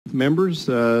Members,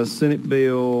 Senate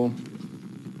Bill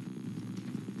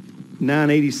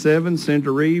 987,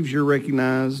 Senator Reeves, you're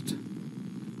recognized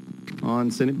on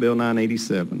Senate Bill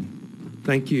 987.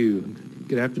 Thank you.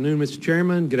 Good afternoon, Mr.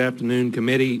 Chairman. Good afternoon,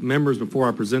 committee members. Before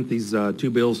I present these two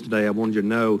bills today, I wanted you to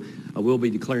know I will be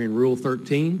declaring Rule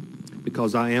 13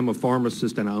 because I am a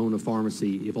pharmacist and I own a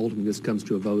pharmacy if ultimately this comes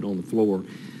to a vote on the floor.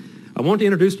 I want to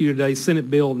introduce to you today Senate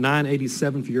Bill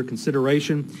 987 for your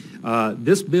consideration.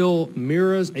 This bill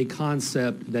mirrors a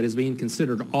concept that is being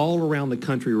considered all around the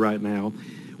country right now,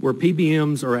 where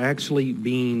PBMs are actually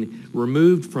being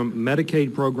removed from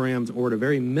Medicaid programs or at a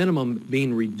very minimum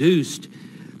being reduced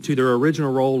to their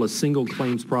original role as single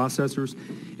claims processors.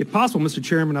 If possible, Mr.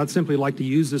 Chairman, I'd simply like to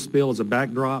use this bill as a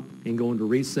backdrop and go into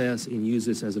recess and use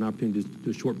this as an opportunity to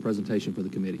do a short presentation for the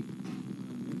committee.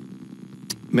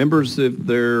 Members, if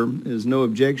there is no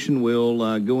objection,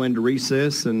 we'll go into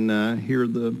recess and hear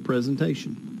the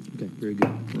presentation. Okay, very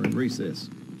good. We're in recess.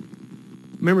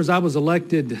 Members, I was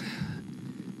elected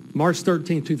March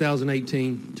 13,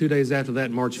 2018. 2 days after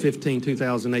that, March 15,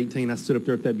 2018, I stood up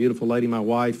there with that beautiful lady, my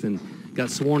wife, and got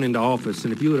sworn into office.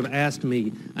 And if you would have asked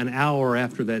me an hour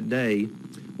after that day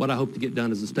what I hope to get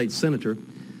done as a state senator,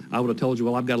 I would have told you,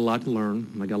 well, I've got a lot to learn,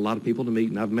 and I got a lot of people to meet,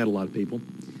 and I've met a lot of people.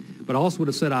 But I also would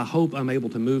have said, I hope I'm able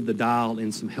to move the dial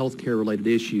in some health care related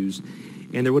issues.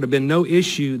 And there would have been no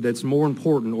issue that's more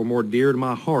important or more dear to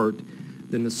my heart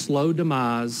than the slow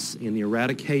demise and the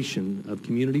eradication of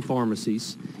community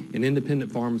pharmacies and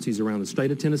independent pharmacies around the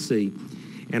state of Tennessee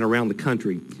and around the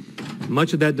country.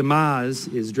 Much of that demise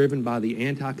is driven by the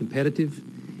anti-competitive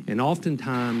and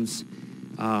oftentimes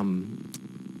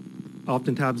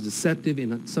deceptive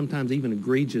and sometimes even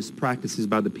egregious practices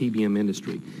by the PBM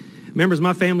industry. Members,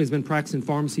 my family has been practicing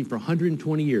pharmacy for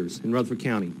 120 years in Rutherford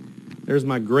County. There's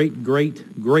my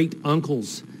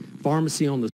great-great-great-uncle's pharmacy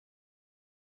on the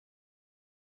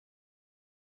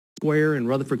square in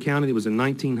Rutherford County. It was in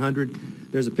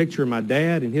 1900. There's a picture of my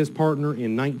dad and his partner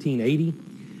in 1980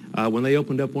 when they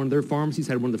opened up one of their pharmacies,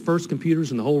 had one of the first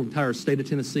computers in the whole entire state of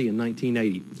Tennessee in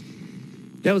 1980.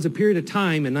 That was a period of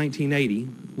time in 1980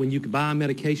 when you could buy a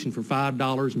medication for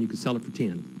 $5 and you could sell it for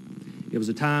 $10. It was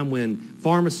a time when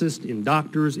pharmacists and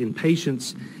doctors and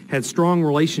patients had strong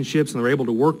relationships and they were able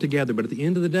to work together. But at the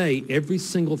end of the day, every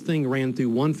single thing ran through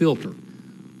one filter.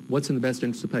 What's in the best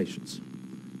interest of patients?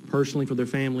 Personally for their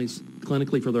families,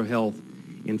 clinically for their health,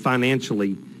 and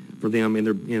financially for them and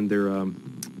their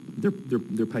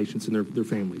patients and their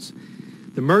families.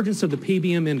 The emergence of the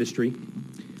PBM industry,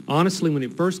 honestly, when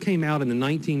it first came out in the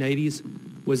 1980s,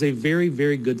 was a very,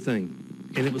 very good thing.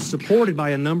 And it was supported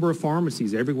by a number of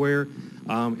pharmacies everywhere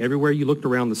you looked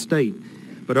around the state.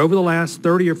 But over the last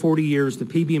 30 or 40 years, the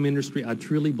PBM industry, I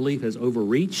truly believe, has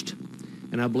overreached,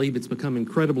 and I believe it's become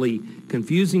incredibly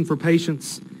confusing for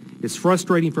patients. It's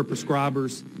frustrating for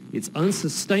prescribers. It's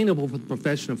unsustainable for the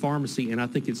profession of pharmacy, and I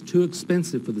think it's too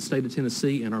expensive for the state of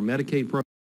Tennessee and our Medicaid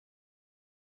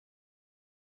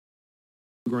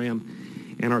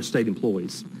program and our state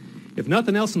employees. If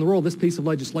nothing else in the world, this piece of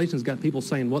legislation has got people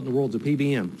saying, what in the world's a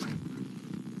PBM?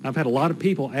 I've had a lot of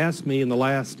people ask me in the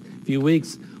last few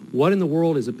weeks, what in the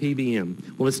world is a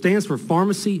PBM? Well, it stands for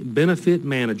Pharmacy Benefit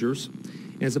Managers.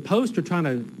 And as opposed to trying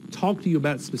to talk to you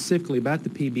about specifically about the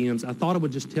PBMs, I thought I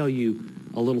would just tell you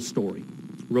a little story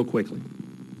real quickly.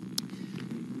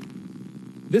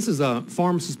 This is a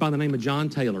pharmacist by the name of John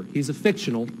Taylor. He's a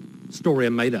fictional story I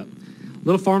made up.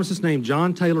 Little pharmacist named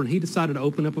John Taylor, and he decided to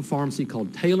open up a pharmacy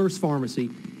called Taylor's Pharmacy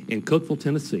in Cookeville,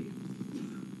 Tennessee.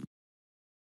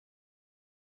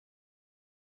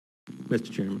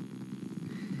 Mr. Chairman.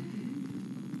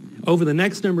 Over the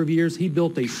next number of years, he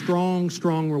built a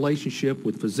strong relationship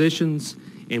with physicians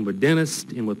and with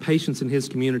dentists and with patients in his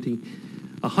community.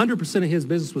 100% of his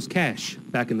business was cash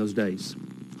back in those days,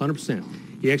 100%.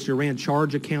 He actually ran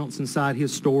charge accounts inside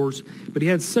his stores, but he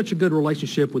had such a good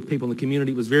relationship with people in the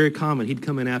community. It was very common. He'd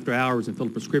come in after hours and fill a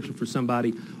prescription for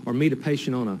somebody or meet a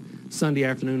patient on a Sunday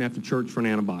afternoon after church for an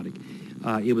antibiotic.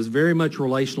 It was very much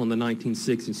relational in the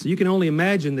 1960s. So you can only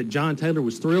imagine that John Taylor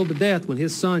was thrilled to death when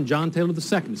his son, John Taylor II,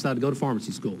 decided to go to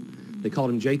pharmacy school. They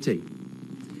called him JT.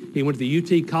 He went to the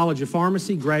UT College of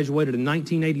Pharmacy, graduated in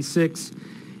 1986,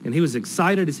 and he was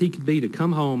excited as he could be to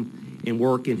come home and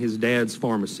work in his dad's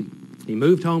pharmacy. He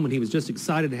moved home and he was just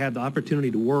excited to have the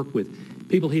opportunity to work with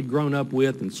people he'd grown up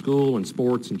with in school and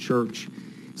sports and church.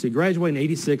 So he graduated in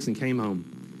 86 and came home.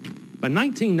 By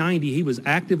 1990, he was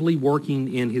actively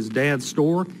working in his dad's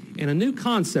store, and a new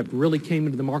concept really came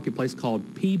into the marketplace called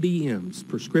PBMs,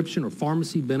 Prescription or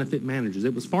Pharmacy Benefit Managers.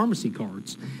 It was pharmacy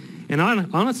cards. And I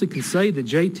honestly can say that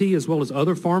JT, as well as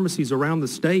other pharmacies around the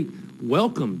state,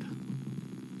 welcomed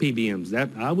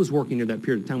PBMs. I was working near that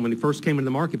period of time when they first came into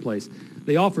the marketplace.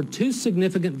 They offered two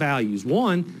significant values.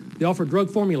 One, they offered drug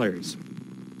formularies.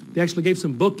 They actually gave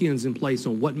some bookends in place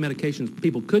on what medications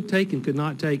people could take and could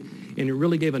not take, and it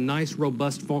really gave a nice,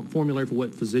 robust formulary for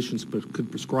what physicians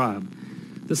could prescribe.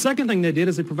 The second thing they did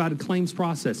is they provided claims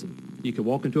processing. You could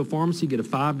walk into a pharmacy, get a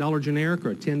 $5 generic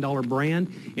or a $10 brand,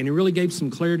 and it really gave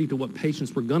some clarity to what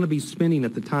patients were going to be spending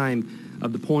at the time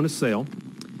of the point of sale,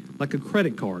 like a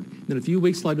credit card. Then a few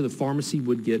weeks later, the pharmacy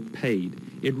would get paid.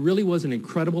 It really was an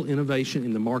incredible innovation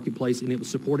in the marketplace, and it was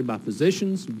supported by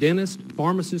physicians, dentists,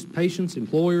 pharmacists, patients,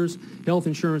 employers, health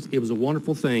insurance. It was a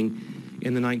wonderful thing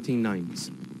in the 1990s.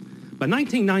 By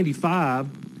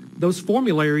 1995, those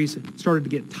formularies started to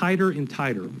get tighter and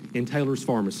tighter in Taylor's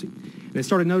Pharmacy. And they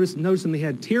started noticing they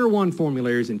had Tier 1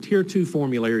 formularies and Tier 2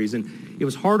 formularies, and it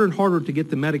was harder and harder to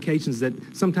get the medications that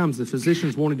sometimes the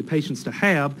physicians wanted the patients to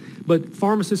have, but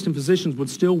pharmacists and physicians would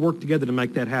still work together to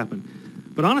make that happen.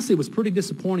 But honestly, it was pretty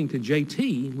disappointing to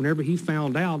JT whenever he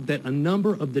found out that a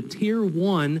number of the Tier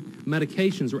 1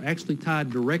 medications were actually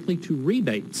tied directly to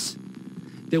rebates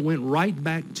that went right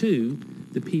back to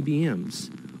the PBMs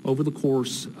over the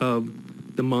course of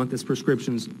the month as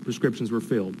prescriptions were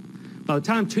filled. By the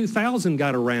time 2000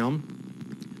 got around,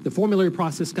 the formulary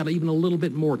process got even a little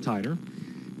bit more tighter.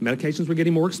 Medications were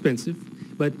getting more expensive,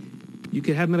 but you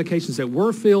could have medications that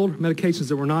were filled, medications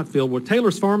that were not filled. Well,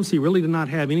 Taylor's Pharmacy really did not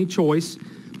have any choice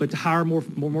but to hire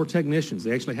more technicians.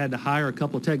 They actually had to hire a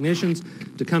couple of technicians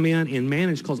to come in and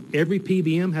manage, because every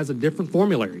PBM has a different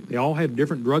formulary. They all have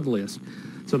different drug lists.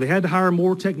 So they had to hire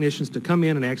more technicians to come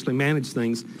in and actually manage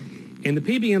things. And the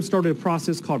PBM started a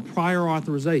process called prior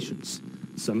authorizations.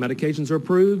 Some medications are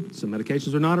approved, some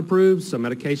medications are not approved, some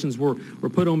medications were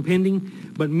put on pending,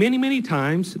 but many, many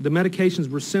times the medications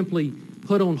were simply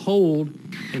put on hold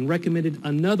and recommended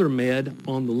another med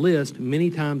on the list, many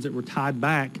times that were tied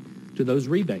back to those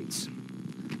rebates.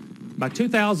 By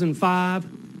 2005,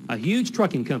 a huge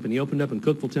trucking company opened up in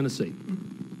Cookeville, Tennessee.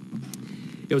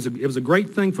 It was a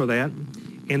great thing for that,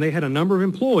 and they had a number of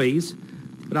employees.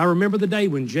 But I remember the day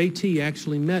when JT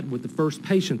actually met with the first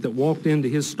patient that walked into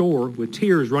his store with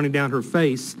tears running down her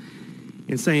face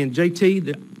and saying,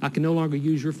 JT, I can no longer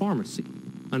use your pharmacy.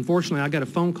 Unfortunately, I got a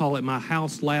phone call at my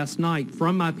house last night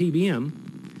from my PBM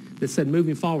that said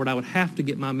moving forward I would have to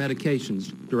get my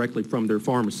medications directly from their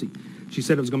pharmacy. She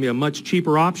said it was going to be a much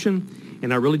cheaper option,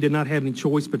 and I really did not have any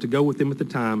choice but to go with them at the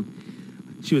time.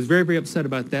 She was very, very upset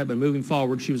about that, but moving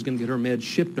forward, she was going to get her meds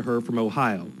shipped to her from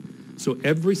Ohio. So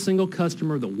every single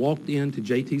customer that walked into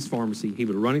JT's Pharmacy, he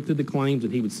would run it through the claims,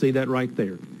 and he would see that right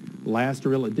there. Last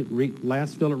fill at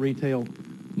retail,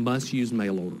 must use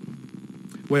mail order.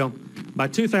 Well, by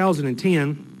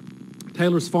 2010,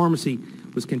 Taylor's Pharmacy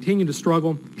was continuing to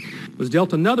struggle, was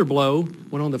dealt another blow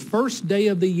when on the first day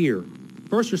of the year,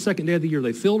 first or second day of the year,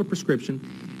 they filled a prescription,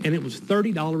 and it was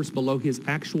 $30 below his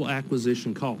actual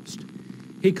acquisition cost.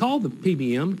 He called the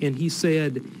PBM, and he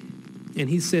said,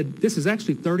 this is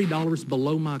actually $30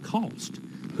 below my cost.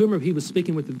 Whomever he was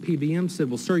speaking with at the PBM said,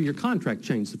 well, sir, your contract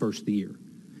changed the first of the year.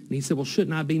 And he said, well,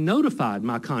 shouldn't I be notified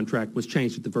my contract was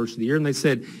changed at the first of the year? And they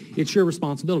said, it's your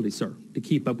responsibility, sir, to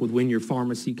keep up with when your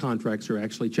pharmacy contracts are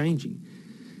actually changing.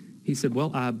 He said,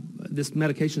 well, this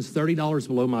medication is $30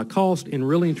 below my cost, and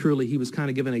really and truly he was kind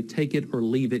of given a take it or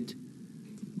leave it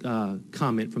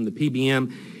comment from the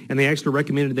PBM, and they actually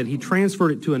recommended that he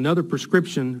transferred it to another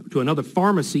prescription, to another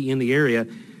pharmacy in the area,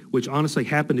 which honestly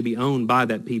happened to be owned by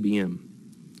that PBM.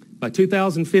 By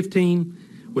 2015,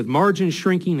 with margins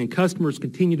shrinking and customers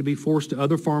continued to be forced to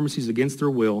other pharmacies against their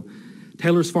will,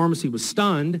 Taylor's Pharmacy was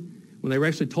stunned when they were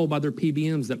actually told by their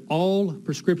PBMs that all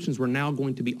prescriptions were now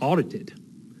going to be audited.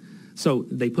 So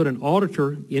they put an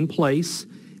auditor in place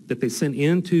that they sent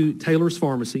into Taylor's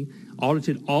Pharmacy,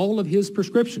 audited all of his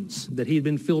prescriptions that he had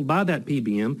been filled by that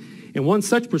PBM, and one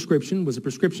such prescription was a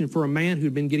prescription for a man who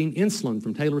had been getting insulin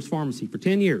from Taylor's Pharmacy for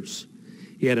 10 years.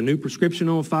 He had a new prescription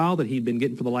on file that he'd been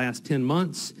getting for the last 10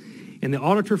 months, and the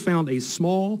auditor found a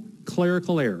small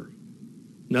clerical error,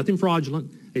 nothing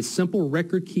fraudulent, a simple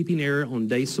record-keeping error on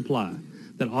day's supply.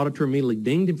 That auditor immediately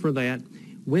dinged him for that,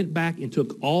 went back and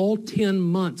took all 10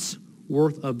 months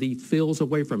worth of the fills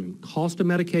away from him, cost of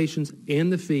medications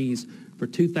and the fees for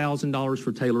 $2,000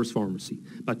 for Taylor's Pharmacy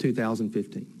by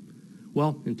 2015.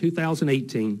 Well, in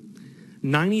 2018,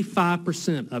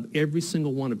 95% of every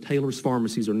single one of Taylor's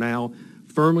pharmacies are now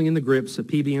firmly in the grips of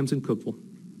PBMs in Cookeville.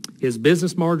 His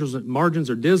business margins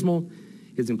are dismal.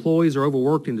 His employees are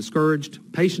overworked and discouraged.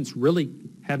 Patients really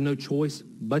have no choice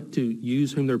but to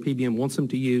use whom their PBM wants them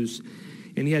to use.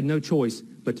 And he had no choice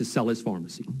but to sell his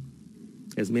pharmacy,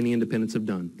 as many independents have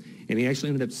done. and he actually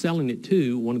ended up selling it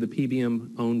to one of the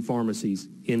PBM-owned pharmacies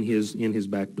in his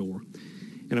back door.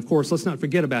 And of course, let's not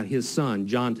forget about his son,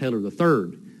 John Taylor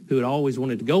III, who had always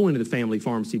wanted to go into the family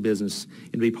pharmacy business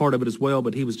and be part of it as well,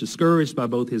 but he was discouraged by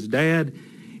both his dad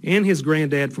and his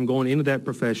granddad from going into that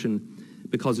profession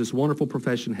because this wonderful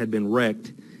profession had been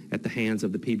wrecked at the hands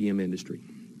of the PBM industry.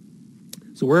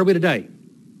 So where are we today?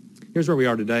 Here's where we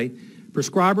are today.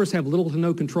 Prescribers have little to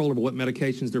no control over what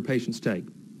medications their patients take.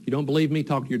 If you don't believe me,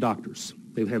 talk to your doctors.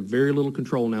 They have very little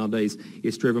control nowadays.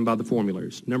 It's driven by the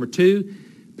formularies. Number two,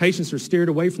 patients are steered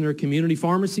away from their community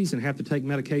pharmacies and have to take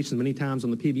medications many times on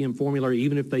the PBM formulary,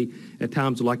 even if they at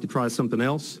times would like to try something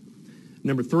else.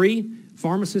 Number three,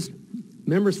 pharmacists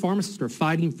are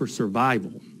fighting for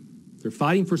survival. They're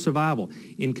fighting for survival.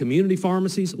 In community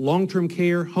pharmacies, long-term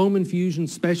care, home infusion,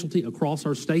 specialty across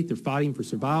our state, they're fighting for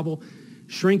survival,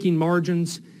 shrinking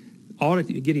margins,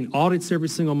 getting audits every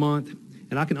single month.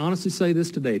 And I can honestly say this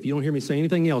today. If you don't hear me say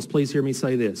anything else, please hear me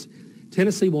say this.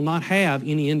 Tennessee will not have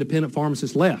any independent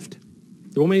pharmacists left.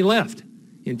 There won't be any left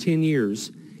in 10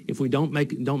 years if we don't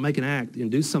make an act and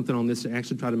do something on this to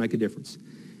actually try to make a difference.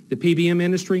 The PBM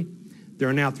industry, there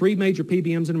are now 3 major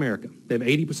PBMs in America. They have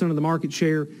 80% of the market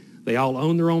share. They all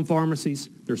own their own pharmacies.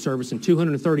 They're servicing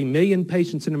 230 million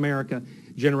patients in America,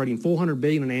 generating $400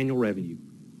 billion in annual revenue.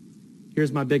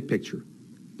 Here's my big picture.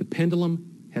 The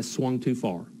pendulum has swung too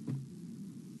far.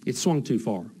 It's swung too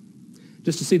far.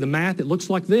 Just to see the math, it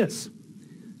looks like this.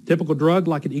 Typical drug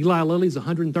like at Eli Lilly is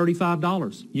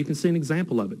 $135. You can see an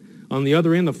example of it. On the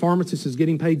other end, the pharmacist is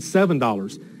getting paid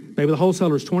 $7. Maybe the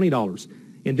wholesaler is $20.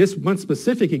 In this one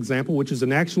specific example, which is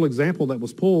an actual example that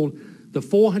was pulled, the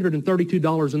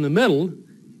 $432 in the middle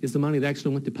is the money that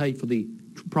actually went to pay for the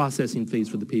processing fees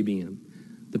for the PBM.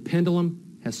 The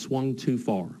pendulum has swung too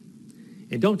far.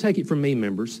 And don't take it from me,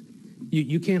 members.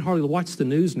 You can't hardly watch the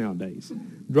news nowadays.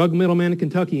 Drug middleman in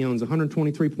Kentucky owns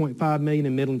 $123.5 million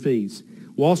in middle fees.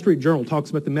 Wall Street Journal talks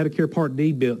about the Medicare Part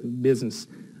D business,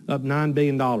 up $9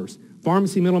 billion.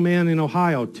 Pharmacy middleman in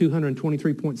Ohio,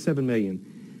 $223.7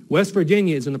 million. West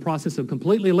Virginia is in the process of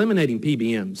completely eliminating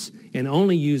PBMs and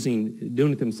only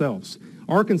doing it themselves.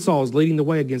 Arkansas is leading the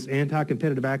way against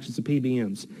anti-competitive actions of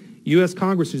PBMs. U.S.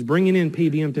 Congress is bringing in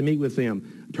PBM to meet with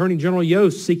them. Attorney General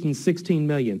Yost seeking $16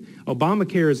 million.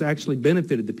 Obamacare has actually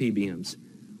benefited the PBMs.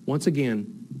 Once again,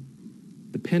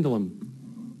 the pendulum,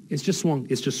 it's just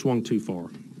swung too far.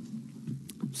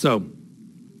 So,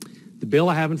 the bill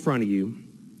I have in front of you,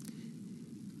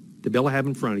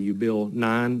 Bill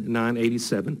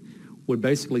 987, would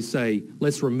basically say,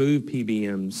 let's remove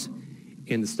PBMs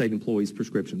in the state employees'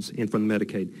 prescriptions and from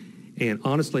Medicaid. And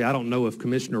honestly, I don't know if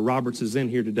Commissioner Roberts is in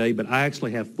here today, but I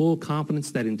actually have full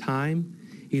confidence that in time,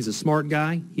 he's a smart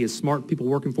guy. He has smart people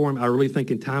working for him. I really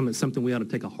think in time it's something we ought to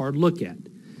take a hard look at.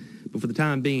 But for the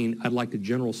time being, I'd like to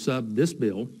general sub this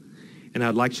bill, and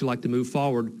I'd actually like to move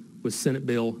forward with Senate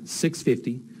Bill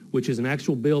 650, which is an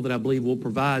actual bill that I believe will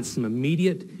provide some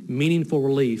immediate, meaningful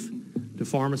relief to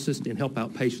pharmacists and help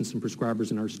out patients and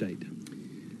prescribers in our state.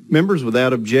 Members,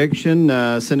 without objection,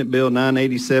 Senate Bill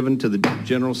 987 to the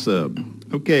general sub.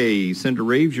 Okay, Senator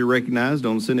Reeves, you're recognized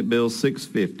on Senate Bill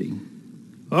 650.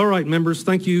 All right, members,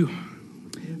 thank you.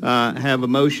 Have a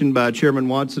motion by Chairman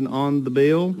Watson on the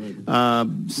bill.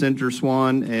 Senator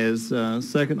Swan as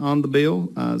second on the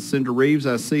bill. Senator Reeves,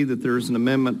 I see that there's an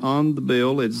amendment on the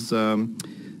bill. It's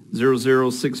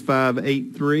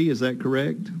 006583. Is that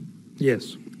correct?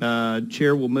 Yes.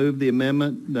 Chair will move the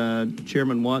amendment.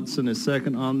 Chairman Watson is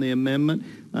second on the amendment.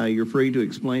 You're free to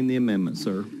explain the amendment,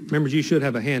 sir. Members, you should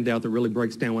have a handout that really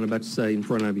breaks down what I'm about to say in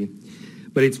front of you.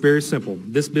 But it's very simple.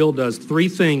 This bill does 3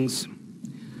 things.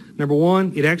 Number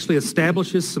 1, it actually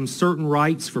establishes some certain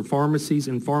rights for pharmacies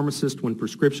and pharmacists when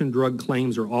prescription drug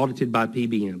claims are audited by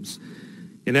PBMs.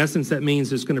 In essence, that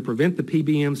means it's going to prevent the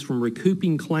PBMs from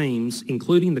recouping claims,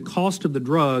 including the cost of the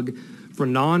drug, for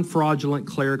non-fraudulent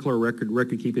clerical or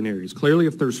record-keeping areas. Clearly,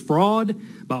 if there's fraud,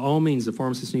 by all means, the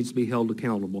pharmacist needs to be held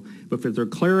accountable. But if they're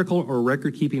clerical or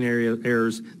record-keeping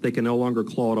errors, they can no longer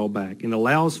claw it all back. And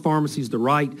allows pharmacies the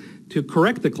right to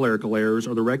correct the clerical errors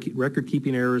or the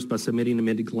record-keeping errors by submitting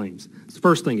amended claims. That's the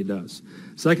first thing it does.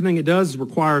 Second thing it does is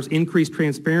requires increased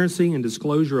transparency and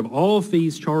disclosure of all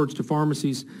fees charged to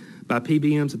pharmacies by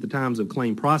PBMs at the times of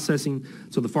claim processing,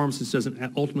 so the pharmacist doesn't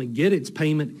ultimately get its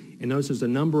payment. And notice there's a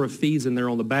number of fees in there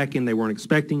on the back end they weren't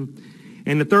expecting.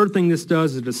 And the third thing this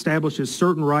does is it establishes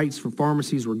certain rights for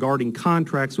pharmacies regarding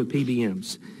contracts with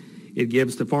PBMs. It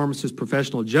gives the pharmacist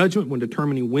professional judgment when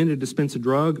determining when to dispense a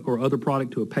drug or other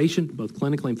product to a patient, both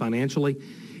clinically and financially.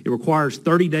 It requires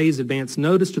 30 days advance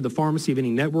notice to the pharmacy of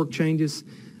any network changes.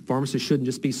 Pharmacists shouldn't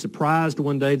just be surprised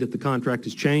one day that the contract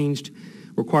has changed.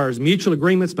 requires mutual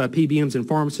agreements by PBMs and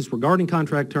pharmacists regarding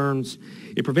contract terms.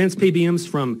 It prevents PBMs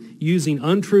from using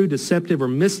untrue, deceptive, or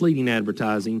misleading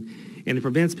advertising, and it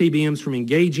prevents PBMs from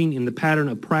engaging in the pattern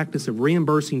of practice of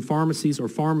reimbursing pharmacies or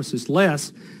pharmacists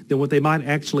less than what they might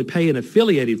actually pay an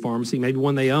affiliated pharmacy, maybe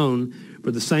one they own,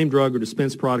 for the same drug or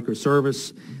dispensed product or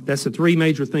service. That's the three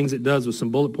major things it does with some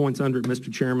bullet points under it,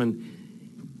 Mr. Chairman.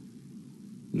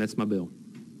 And that's my bill.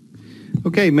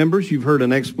 Okay, members, you've heard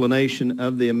an explanation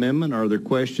of the amendment. Are there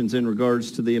questions in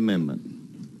regards to the amendment?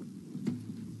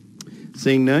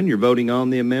 Seeing none, you're voting on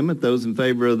the amendment. Those in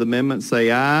favor of the amendment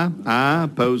say aye. Aye.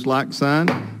 Opposed, like sign.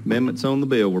 Amendment's on the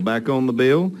bill. We're back on the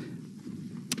bill.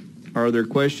 Are there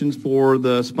questions for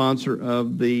the sponsor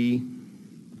of the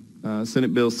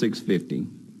Senate Bill 650?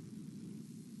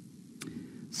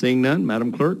 Seeing none,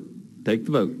 Madam Clerk, take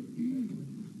the vote.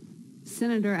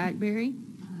 Senator Ackberry.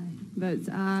 Votes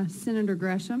aye. Senator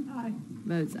Gresham. Aye.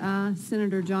 Votes aye.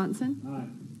 Senator Johnson. Aye.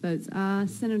 Votes aye.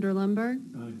 Senator Lundberg.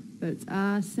 Aye. Votes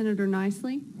aye. Senator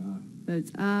Nicely. Aye.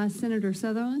 Votes aye. Senator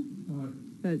Sutherland.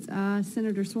 Aye. Votes aye.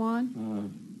 Senator Swan.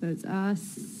 Aye. Votes aye.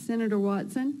 Senator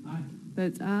Watson. Aye.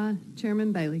 Votes aye.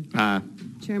 Chairman Bailey. Aye.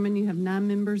 Chairman, you have 9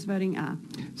 members voting aye.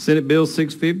 Senate Bill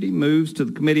 650 moves to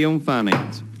the Committee on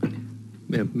Finance.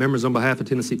 Yeah, members, on behalf of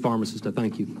Tennessee Pharmacists, I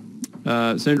thank you.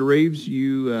 Senator Reeves,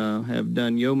 you have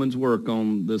done yeoman's work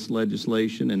on this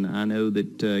legislation, and I know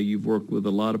that you've worked with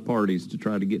a lot of parties to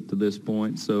try to get to this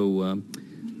point, so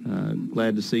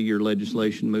glad to see your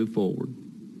legislation move forward.